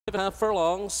5.5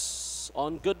 furlongs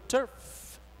on good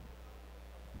turf.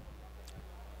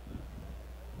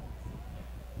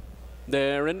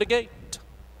 They're in the gate,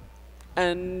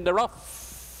 and they're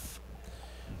off.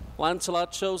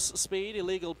 Lancelot shows speed.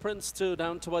 Illegal Prince too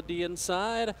down toward the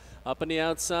inside. Up on the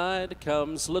outside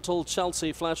comes Little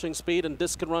Chelsea flashing speed, and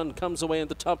Disc and Run comes away in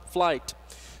the top flight.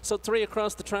 So 3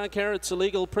 across the track here. It's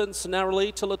Illegal Prince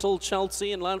narrowly to Little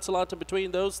Chelsea, and Lancelot in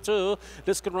between those two.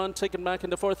 Disc and Run taken back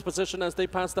into 4th position as they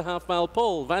pass the half-mile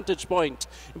pole. Vantage Point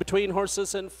in between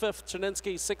horses in 5th.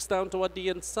 Cherninsky 6 down toward the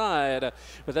inside.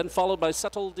 But then followed by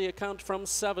Settled the Account from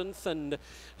 7th, and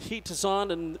Heat is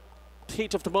on, and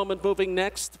Heat of the Moment moving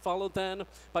next, followed then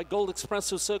by Gold Express,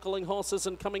 who's circling horses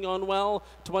and coming on well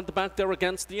toward the back there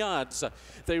against the odds.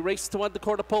 They race toward the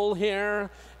quarter pole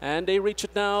here, and they reach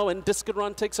it now, and Disc and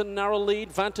Run takes a narrow lead.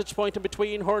 Vantage Point in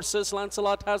between horses.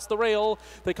 Lancelot has the rail.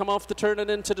 They come off the turn and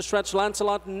into the stretch.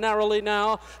 Lancelot narrowly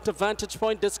now to Vantage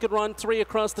Point. Disc and Run 3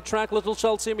 across the track. Little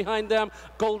Chelsea behind them.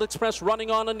 Gold Express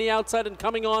running on the outside and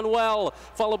coming on well,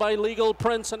 followed by Legal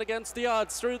Prince, and against the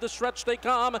odds through the stretch they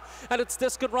come, and it's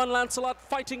Disc and Run. Lancelot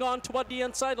fighting on toward the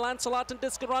inside. Lancelot and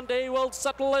Disc and Run, they will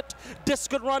settle it.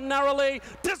 Disc and Run narrowly.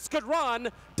 Disc and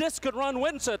Run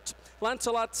wins it.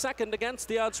 Lancelot second, against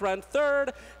the odds ran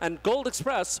 3rd, and Gold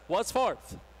Express was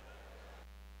 4th.